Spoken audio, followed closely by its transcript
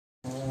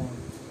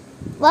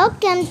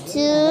Welcome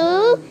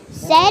to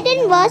Zed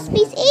and Was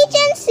Space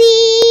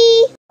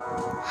Agency.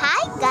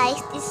 Hi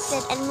guys, this is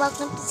Zed and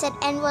welcome to Zed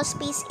and Was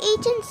Space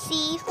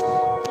Agency.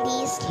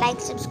 Please like,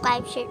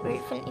 subscribe, share,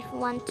 if you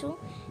want to.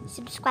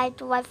 Subscribe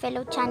to our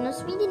fellow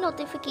channels, ring the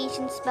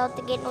notifications bell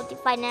to get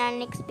notified on our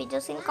next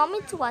videos and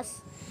comment to us.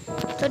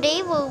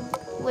 Today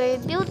we're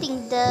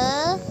building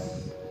the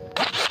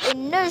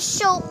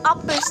Inertial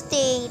upper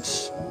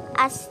stage.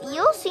 As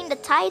you'll see in the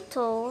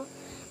title,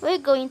 we're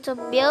going to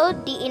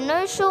build the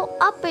inertial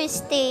upper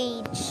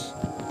stage.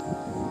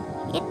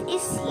 It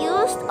is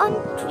used on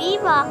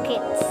 3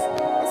 rockets,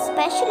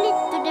 especially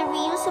to the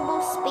reusable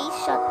space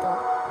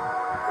shuttle.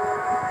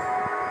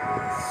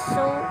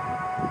 So,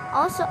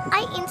 also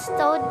I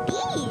installed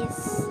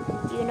these.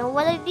 Do you know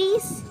what are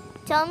these?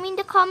 Tell me in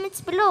the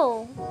comments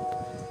below.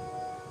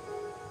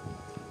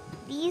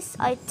 This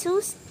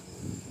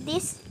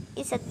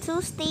is a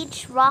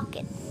 2-stage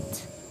rocket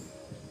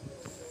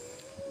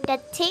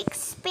that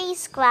takes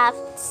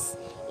spacecrafts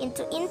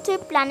into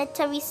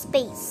interplanetary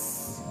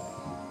space,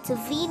 to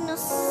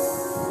Venus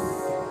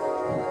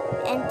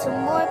and to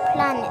more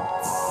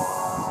planets.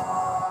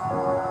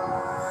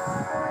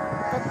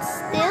 But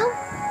still,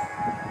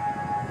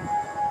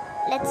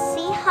 let's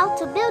see how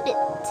to build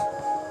it.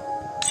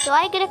 So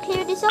I gotta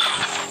clear this up.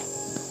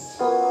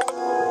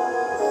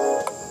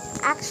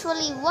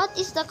 Actually, what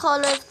is the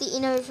color of the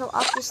inertial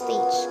upper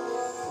stage?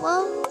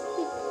 Well,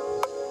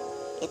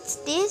 it's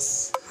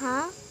this,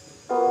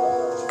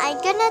 I'm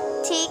gonna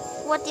take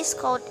what is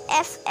called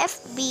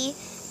FFB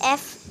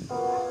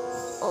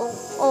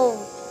FOO.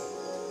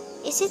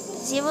 Is it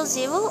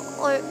 00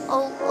 or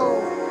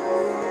 00?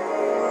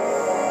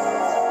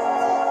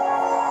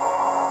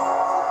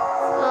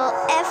 Well,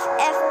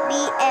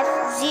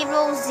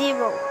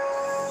 FFBF00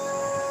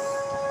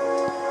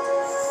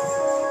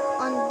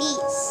 on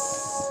these.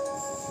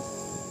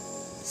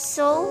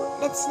 So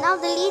let's now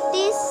delete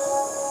this.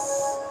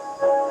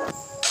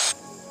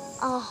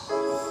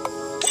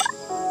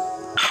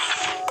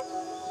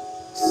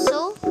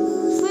 So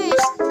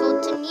first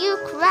go to new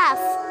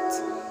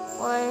craft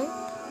or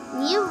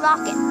new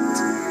rocket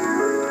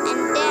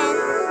and then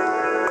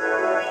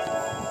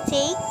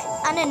take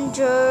an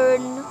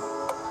engine.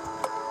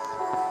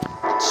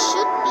 It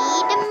should be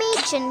the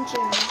mage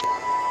engine.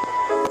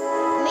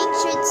 Make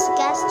sure it's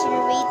gas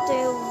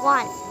generator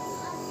 1.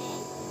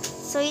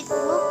 So it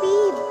will be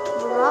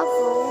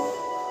Bravo.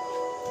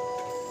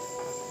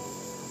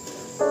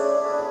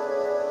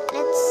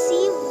 Let's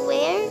see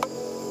where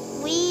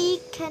we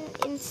can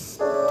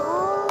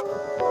install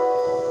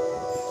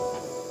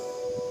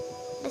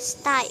the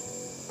style,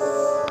 or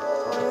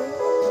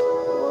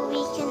where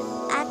we can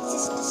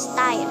access the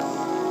style.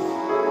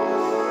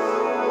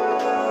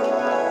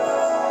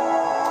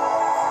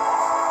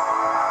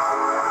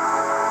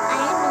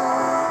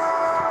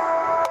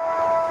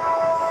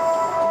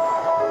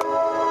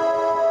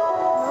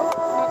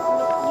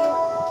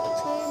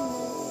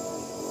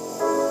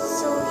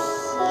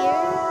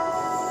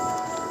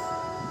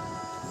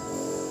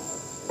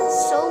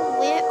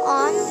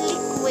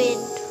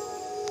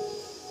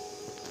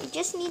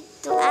 Just need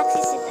to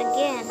access it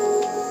again.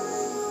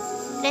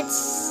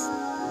 Let's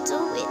do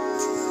it.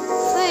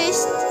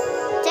 First,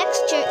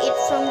 texture it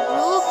from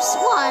groups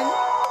 1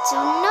 to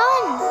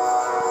none,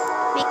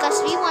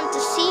 because we want to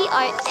see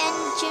our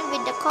engine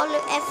with the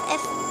color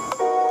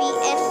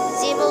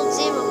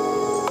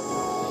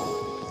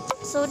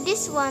FFBF00. So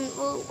this one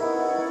will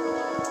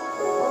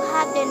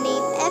have the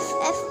name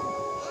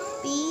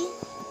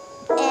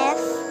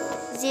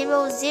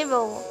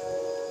FFBF00.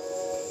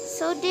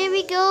 So there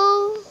we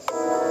go.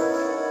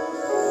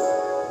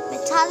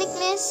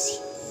 Metallicness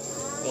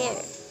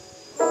there,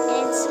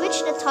 and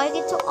switch the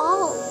target to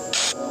all.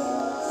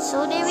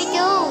 So there we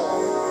go,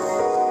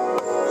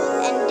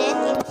 and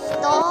then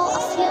install a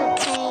fuel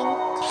tank.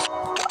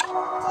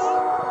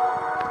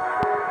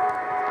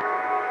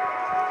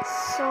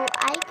 So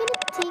I'm gonna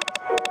take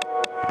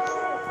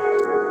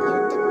the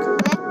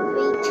correct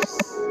ranges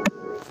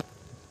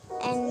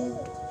and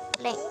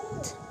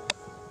length.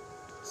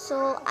 So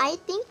I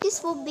think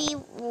this will be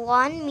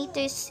 1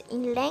 meters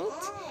in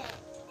length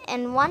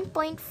and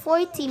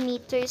 1.40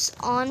 meters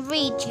on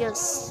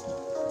radius.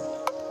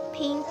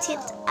 Paint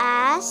it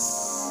as,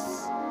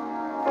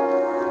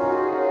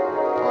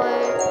 or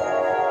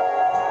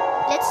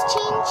let's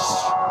change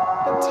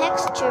the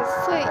texture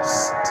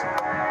first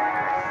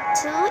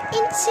to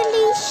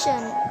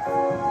insulation,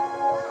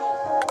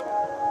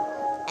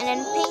 and then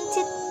paint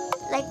it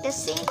like the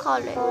same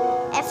color,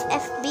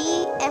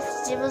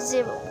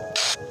 FFBF00.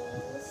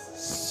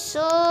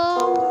 So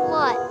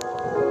what?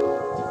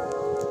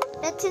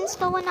 Let's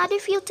install another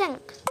fuel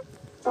tank.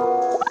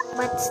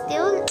 But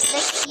still,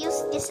 let's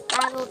use this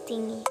arrow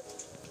thingy.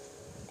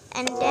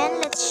 And then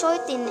let's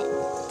shorten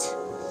it.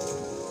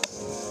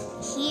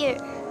 Here.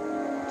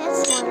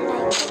 That's more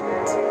like it.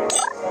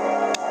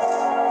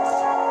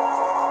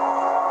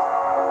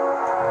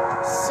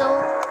 So,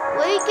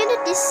 we're gonna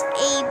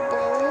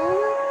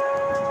disable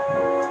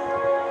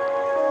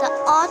the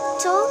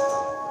auto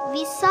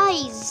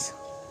resize.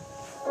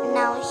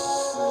 Now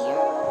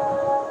here,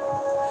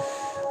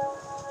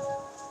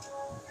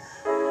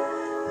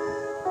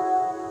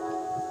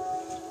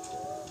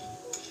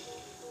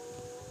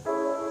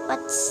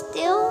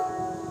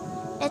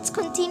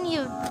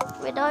 continue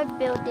with our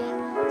building.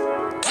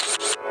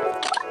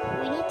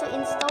 We need to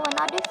install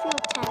another fuel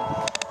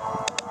tank.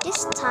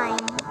 This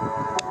time,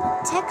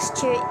 the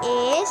texture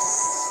is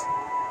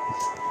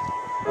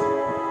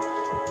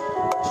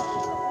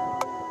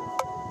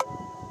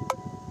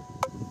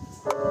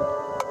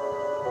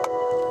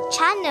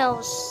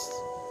channels.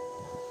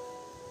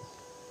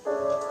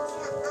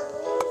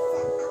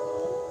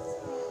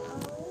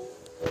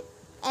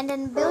 And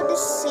then build the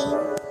same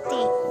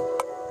thing.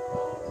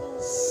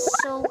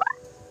 So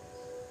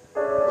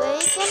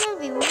we're gonna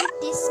remove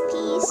this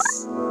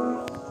piece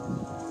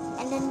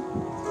and then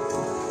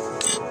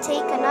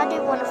take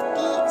another one of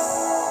these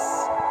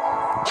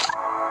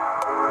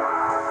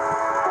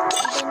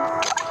and then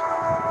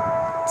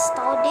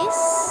install this.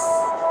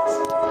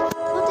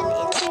 Put an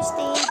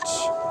interstage.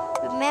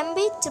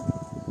 Remember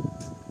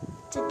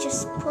to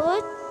just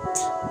put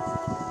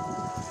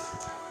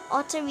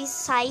auto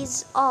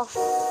resize off.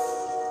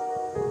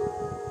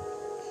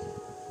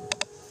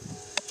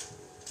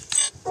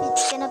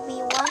 It's gonna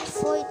be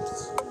 140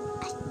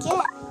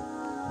 again.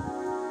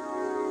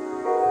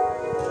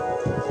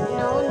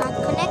 No, not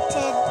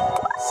connected.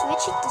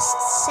 Switch it to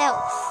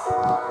self.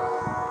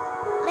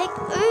 Like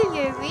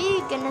earlier,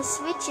 we're gonna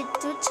switch it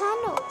to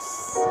channels.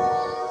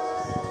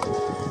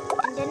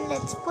 And then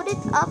let's put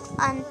it up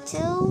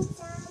until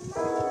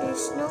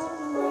there's no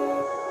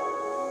more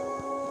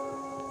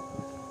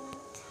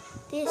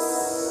this.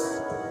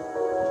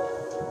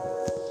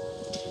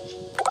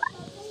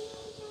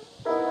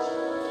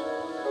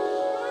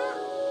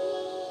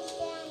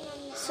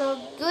 So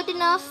good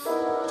enough.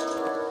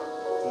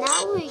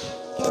 Now we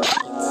can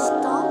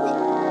install it.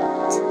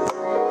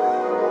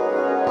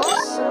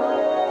 Also,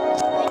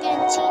 we're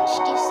gonna change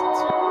this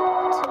to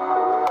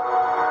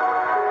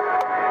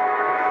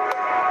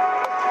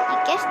you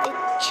guessed it,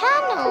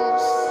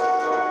 channels.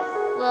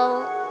 Well,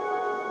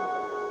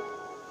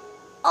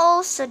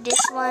 also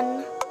this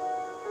one.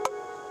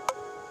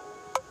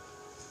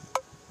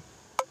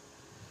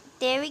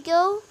 There we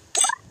go.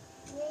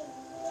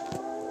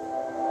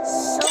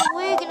 So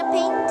we're gonna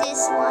paint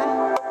this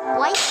one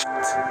white,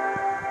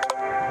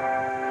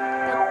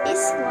 but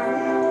this one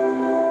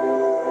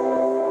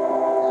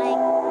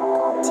like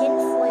tin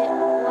foil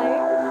or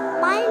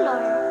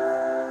mylar.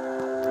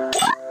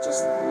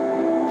 Just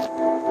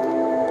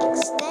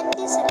extend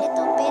this a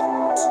little bit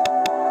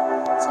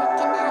so it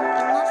can have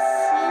enough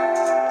fuel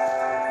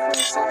for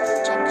some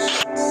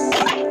injections.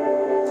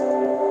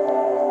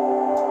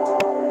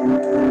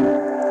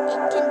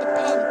 It can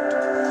depend.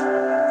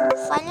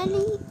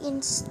 Finally,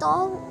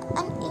 install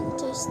an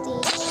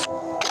interstage.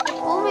 It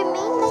will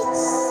remain like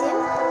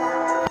simple.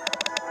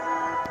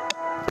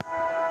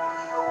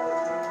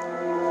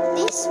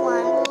 This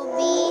one will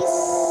be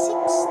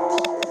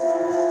 60.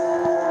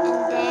 And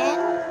then,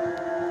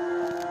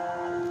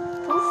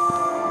 poof,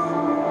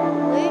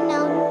 we're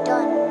now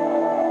done.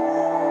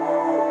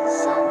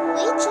 So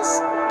we just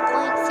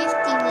point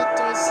 50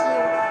 meters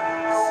here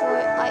for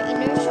our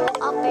inertial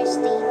upper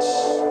stage.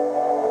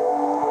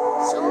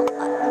 So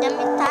the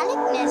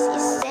metallicness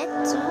is set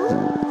to,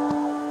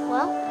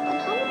 well,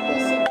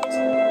 100%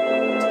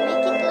 to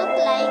make it look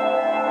like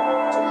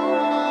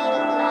truly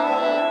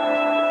like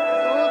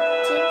gold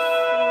tin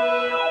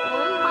foil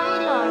or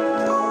mylar.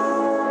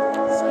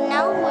 So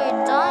now we're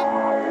done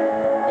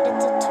with the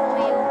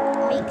tutorial.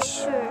 Make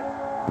sure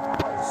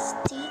the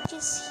stage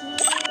is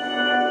here.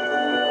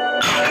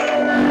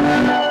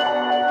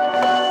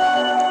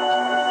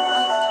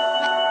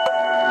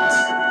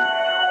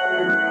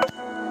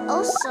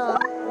 Also,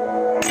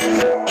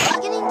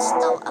 we're gonna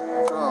install a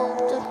probe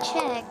to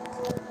check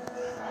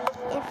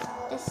if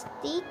the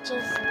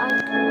stages are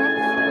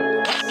correct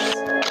for this.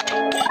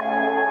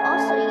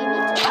 Also, you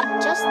need to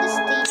adjust the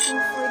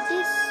staging for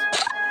this.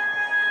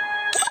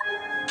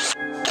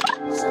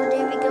 So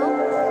there we go.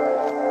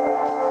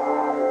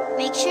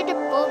 Make sure the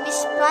probe is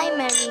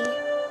primary.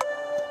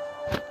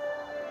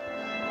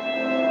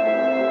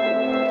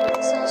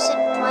 So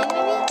set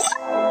primary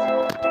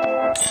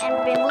and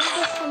remove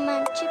the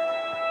command chip.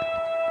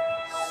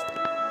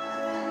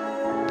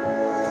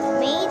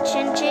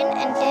 Engine,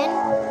 and then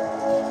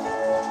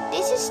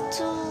this is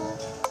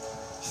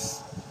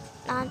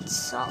not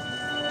solved.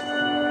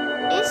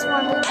 This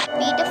one will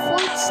be the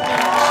 4th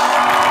stage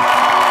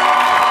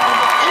or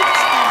the 8th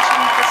stage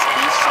in the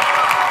spaceship.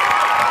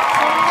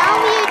 So now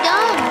we are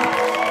done.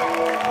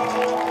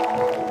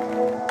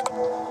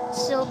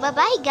 So bye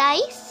bye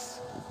guys.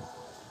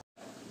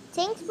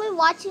 Thanks for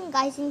watching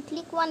guys, and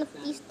click one of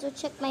these to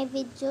check my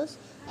videos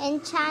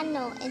and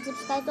channel and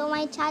subscribe to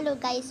my channel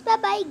guys. Bye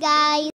bye guys.